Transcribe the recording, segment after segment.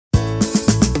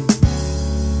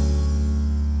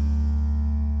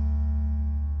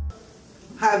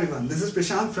Hi everyone, this is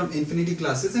Prashant from Infinity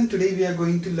Classes, and today we are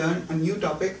going to learn a new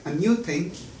topic, a new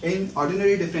thing in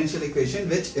ordinary differential equation,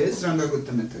 which is Runge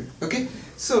Kutta method. Okay,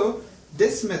 so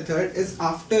this method is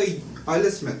after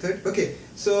Euler's method. Okay,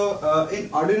 so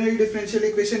in ordinary differential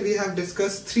equation we have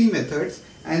discussed three methods,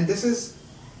 and this is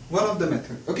one of the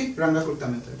method. Okay, Runge Kutta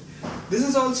method. This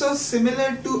is also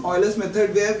similar to Euler's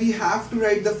method, where we have to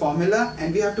write the formula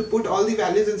and we have to put all the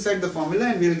values inside the formula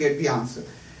and we will get the answer.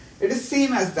 It is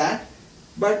same as that,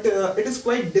 but it is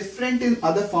quite different in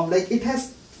other form. Like it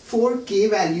has 4 k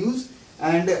values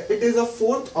and it is a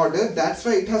fourth order, that's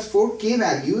why it has 4 k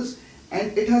values,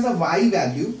 and it has a y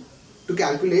value to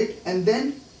calculate, and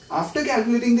then after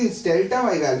calculating this delta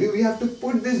y value we have to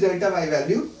put this delta y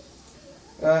value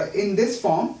in this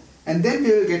form, and then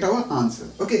we will get our answer.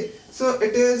 Okay, so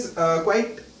it is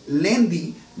quite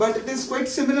lengthy, but it is quite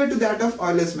similar to that of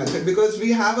Euler's method, because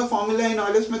we have a formula in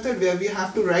Euler's method where we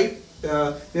have to write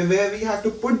where we have to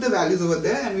put the values over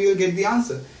there and we will get the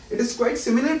answer. It is quite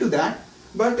similar to that,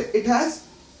 but it has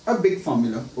a big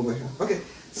formula over here. Okay,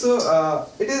 so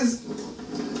it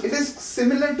is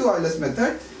similar to Euler's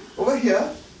method. Over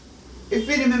here, if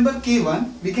we remember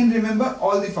K1, we can remember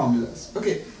all the formulas.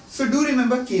 Okay, so do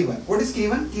remember K1. What is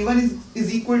K1? K1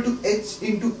 is equal to h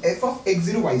into f of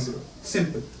x0 y0.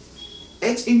 Simple.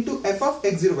 H into f of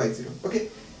x0 y0. Okay,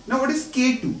 now what is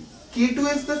K2? K2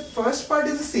 is the first part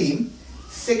is the same.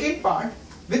 Second part,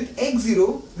 with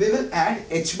x0 we will add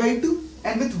h by 2,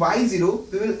 and with y0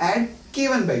 we will add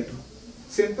k1 by 2.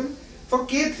 Simple. For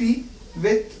K3,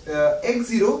 with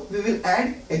x0 we will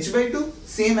add h by 2,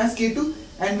 same as K2,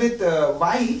 and with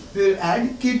y we will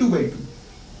add k2 by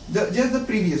 2. Just the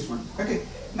previous one. Okay.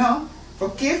 Now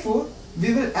for K4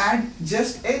 we will add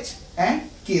just h and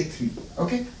K3.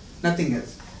 Okay. Nothing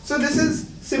else. So this is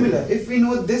similar. If we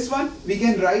know this one, we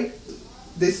can write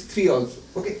this 3 also.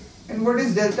 Okay. And what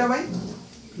is delta y?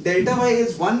 Delta y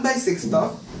is 1 by 6th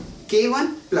of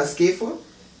K1 plus K4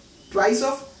 twice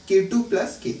of K2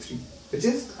 plus K3, which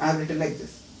is I have written like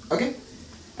this. Okay.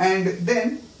 And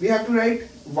then we have to write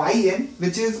yn,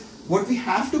 which is what we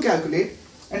have to calculate,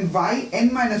 and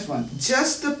yn minus 1,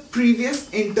 just the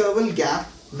previous interval gap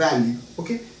value.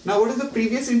 Okay. Now what is the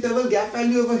previous interval gap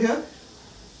value over here?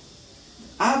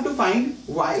 I have to find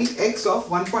yx of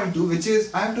 1.2, which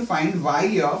is I have to find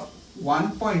y of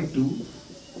 1.2.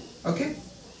 Okay.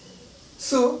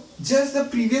 So just the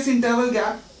previous interval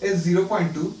gap is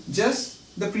 0.2.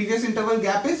 Just the previous interval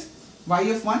gap is y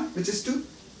of 1, which is 2.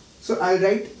 So I'll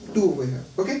write 2 over here.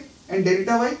 Okay. And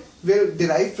delta y will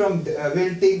derive from,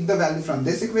 will take the value from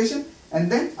this equation,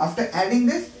 and then after adding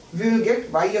this we will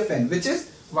get y of n, which is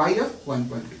y of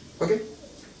 1.2. Okay.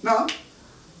 Now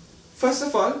first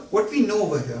of all, what we know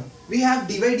over here, we have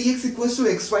dy dx equals to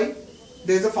xy.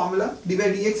 There is a formula, dy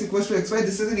dx equals to xy.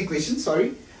 This is an equation,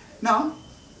 sorry. Now,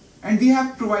 and we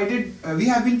have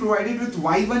been provided with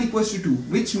y1 equals to 2,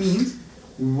 which means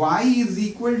y is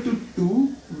equal to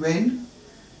 2 when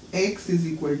x is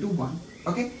equal to 1.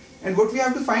 Okay. And what we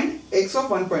have to find? X of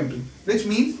 1.2, which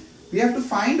means we have to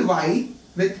find y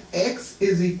with x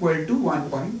is equal to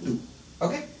 1.2.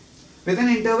 Okay. With an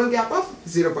interval gap of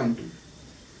 0.2.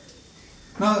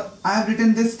 Now I have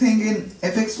written this thing in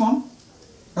fx form.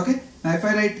 Okay. Now if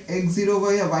I write x0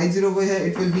 over here, y0 over here,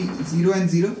 it will be 0 and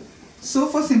 0. So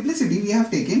for simplicity we have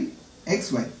taken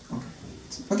xy. Okay.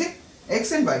 Okay.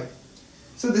 X and y.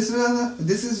 So this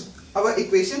is our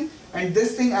equation, and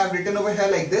this thing I have written over here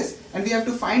like this, and we have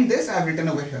to find this I have written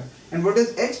over here. And what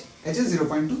is h? H is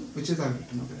 0.2, which is I have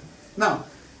written over here. Now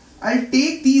I'll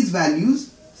take these values.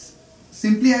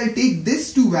 Simply I'll take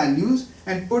these two values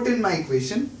and put in my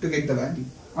equation to get the value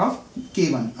of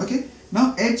K1. Okay.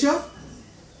 Now h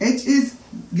is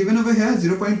given over here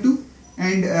 0.2,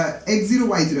 and x0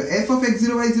 y0. F of x0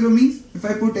 y0 means if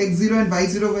I put x0 and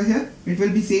y0 over here, it will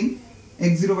be same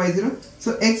x0 y0.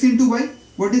 So x into y,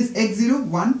 what is x0?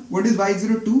 1. What is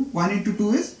y0? 2. 1 into 2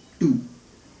 is 2.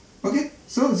 Okay.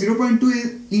 So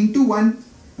 0.2 into 1,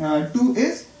 2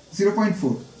 is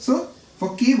 0.4. So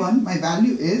for K1 my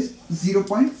value is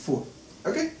 0.4.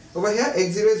 Okay. Over here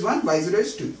x0 is 1, y0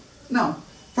 is 2. Now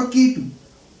for K2,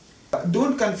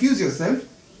 don't confuse yourself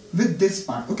with this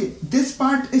part. Okay, this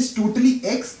part is totally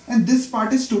x and this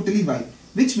part is totally y,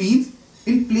 which means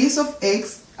in place of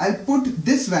x I'll put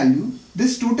this value,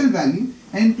 this total value,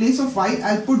 and in place of y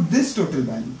I'll put this total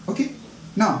value. Okay.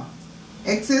 Now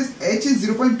h is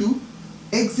 0.2,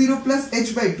 x0 plus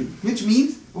h by 2, which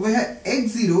means over here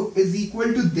x0 is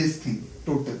equal to this thing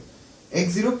total,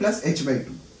 x0 plus h by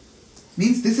 2.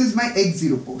 Means this is my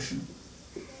x0 portion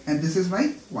and this is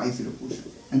my y0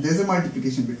 portion, and there is a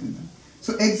multiplication between them.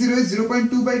 So x0 is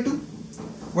 0.2 by 2.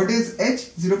 what is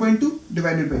h? 0.2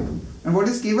 divided by 2. And what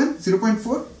is k1?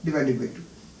 0.4 divided by 2.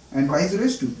 And y0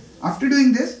 is 2. After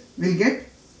doing this, we'll get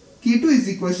k2 is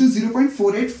equal to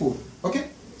 0.484. Okay.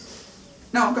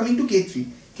 Now coming to k3.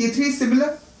 K3 is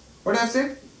similar. What I have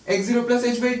said? x0 plus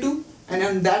h by 2. And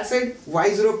on that side,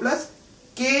 y0 plus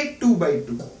k2 by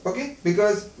 2. Okay.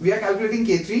 Because we are calculating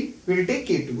k3, we will take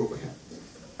k2 over here.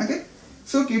 Okay.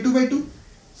 So k2 by 2.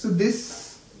 So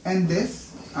this and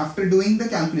this, after doing the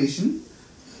calculation,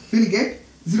 we'll get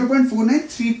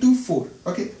 0.49324.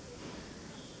 Okay.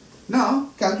 Now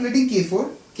calculating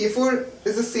k4. K4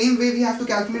 is the same way we have to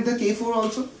calculate the k4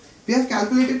 also. We have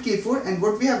calculated k4 and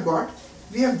what we have got?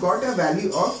 We have got a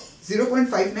value of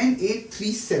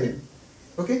 0.59837.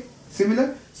 Okay.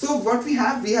 Similar. So what we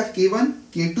have k1,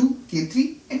 k2,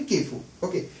 k3 and k4.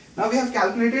 Okay. Now we have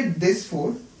calculated this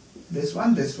 4. This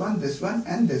one, this one, this one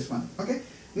and this one. Okay.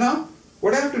 Now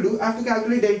what I have to do? I have to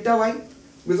calculate delta y.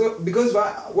 Because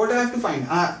what I have to find?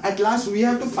 At last we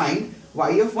have to find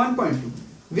y of 1.2.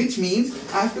 Which means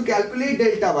I have to calculate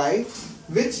delta y,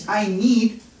 which I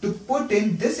need to put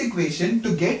in this equation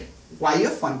to get y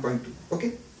of 1.2.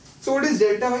 Okay. So what is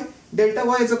delta y? Delta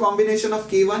y is a combination of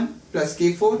k1 plus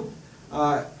k4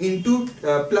 into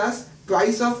plus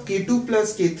twice of k2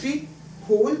 plus k3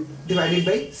 whole divided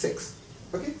by 6.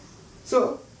 Okay.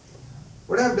 So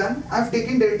what I have done? I have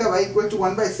taken delta y equal to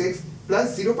 1 by 6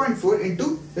 plus 0.4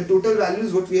 into the total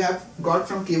values what we have got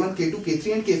from k1, k2,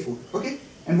 k3 and k4. Okay.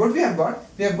 And what we have got?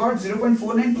 We have got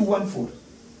 0.49214.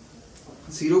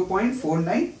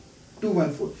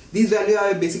 0.49214. These values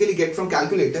I basically get from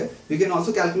calculator. You can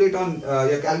also calculate on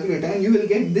your calculator and you will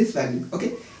get this value.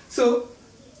 Okay. So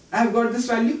I have got this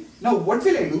value. Now what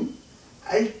will I do?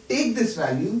 I'll take this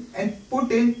value and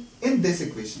put in this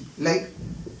equation. Like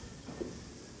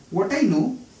what I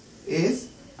know is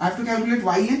I have to calculate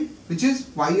yn, which is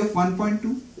y of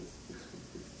 1.2.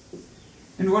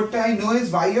 And what I know is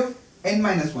y of n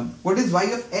minus 1. What is y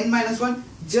of n minus 1?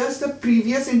 Just the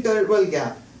previous interval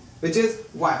gap, which is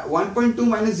 1.2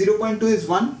 minus 0.2 is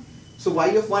 1. So y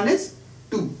of 1 is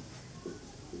 2.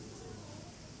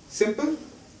 Simple.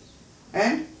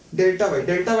 And delta y.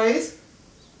 Delta y is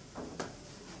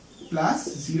plus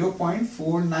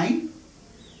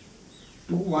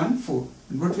 0.49214.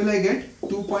 And what will I get?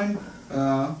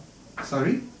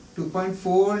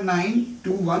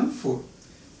 2.49214.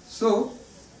 So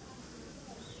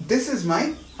this is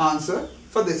my answer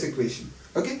for this equation.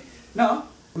 Okay. Now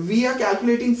we are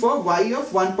calculating for y of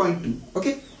 1.2.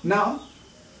 Okay. Now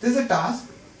this is a task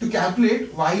to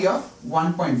calculate y of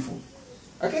 1.4.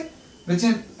 Okay. With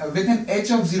an h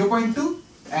of 0.2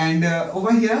 and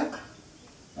over here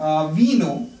we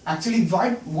know actually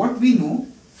what we know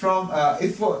from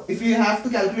if we have to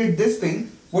calculate this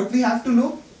thing, what we have to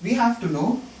know? We have to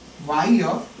know y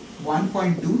of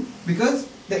 1.2 because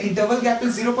the interval gap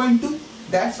is 0.2.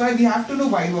 That's why we have to know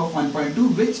y of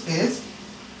 1.2, which is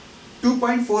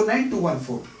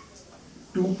 2.49214.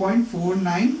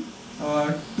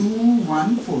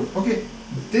 2.49214. Okay.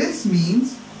 This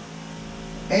means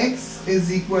x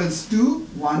is equals to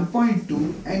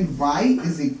 1.2 and y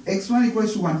is x1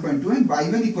 equals to 1.2 and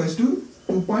y1 equals to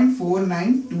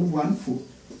 2.49214.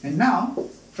 And now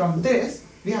from this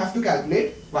we have to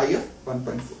calculate y of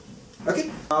 1.4.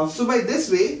 Okay. So by this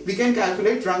way we can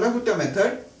calculate Runge Kutta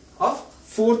method of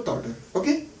fourth order.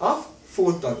 Okay, of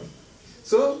fourth order.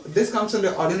 So this comes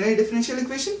under ordinary differential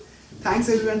equation. Thanks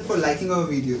everyone for liking our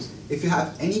videos. If you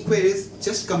have any queries,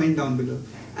 just comment down below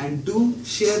and do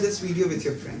share this video with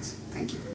your friends. Thank you.